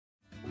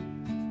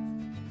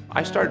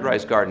I started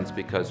Rise Gardens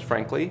because,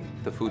 frankly,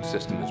 the food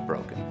system is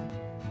broken.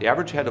 The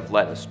average head of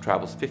lettuce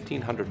travels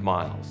 1,500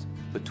 miles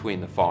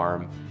between the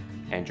farm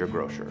and your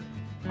grocer.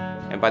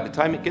 And by the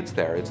time it gets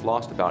there, it's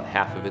lost about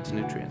half of its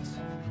nutrients.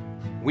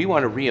 We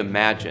want to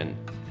reimagine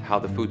how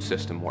the food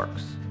system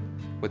works.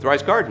 With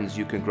Rise Gardens,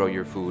 you can grow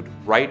your food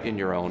right in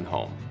your own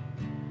home.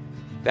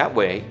 That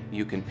way,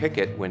 you can pick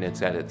it when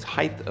it's at its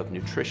height of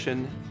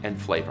nutrition and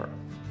flavor,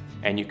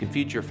 and you can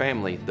feed your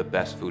family the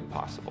best food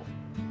possible.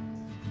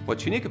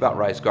 What's unique about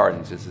Rise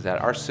Gardens is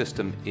that our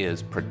system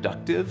is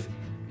productive,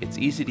 it's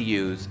easy to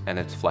use, and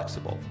it's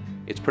flexible.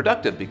 It's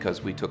productive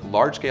because we took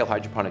large-scale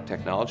hydroponic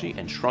technology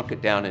and shrunk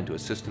it down into a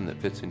system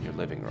that fits in your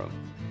living room.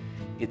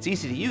 It's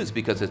easy to use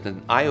because it's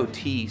an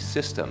IoT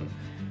system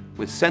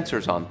with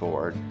sensors on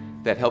board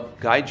that help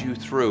guide you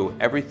through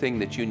everything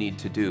that you need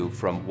to do,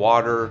 from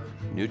water,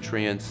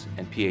 nutrients,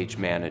 and pH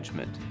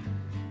management.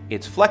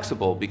 It's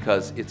flexible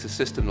because it's a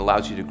system that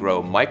allows you to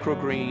grow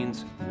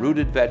microgreens,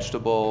 rooted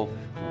vegetable,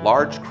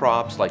 large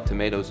crops like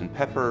tomatoes and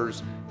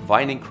peppers,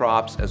 vining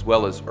crops, as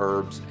well as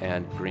herbs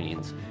and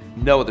greens.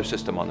 No other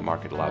system on the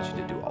market allows you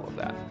to do all of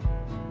that.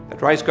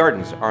 At Rise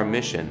Gardens, our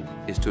mission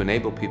is to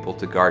enable people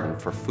to garden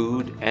for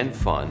food and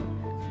fun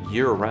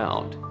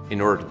year-round in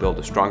order to build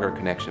a stronger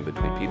connection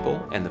between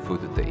people and the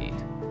food that they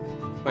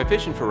eat. My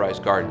vision for Rise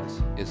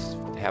Gardens is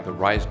to have a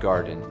Rise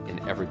Garden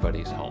in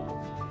everybody's home.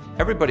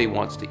 Everybody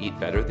wants to eat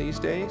better these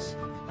days.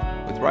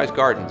 With Rise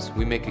Gardens,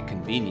 we make it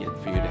convenient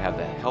for you to have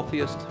the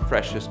healthiest,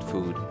 freshest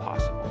food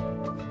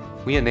possible.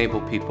 We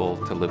enable people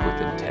to live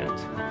with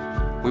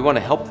intent. We want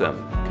to help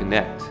them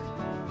connect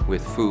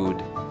with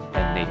food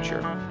and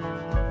nature.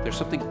 There's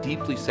something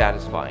deeply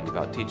satisfying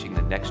about teaching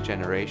the next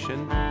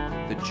generation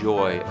the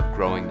joy of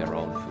growing their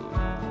own food.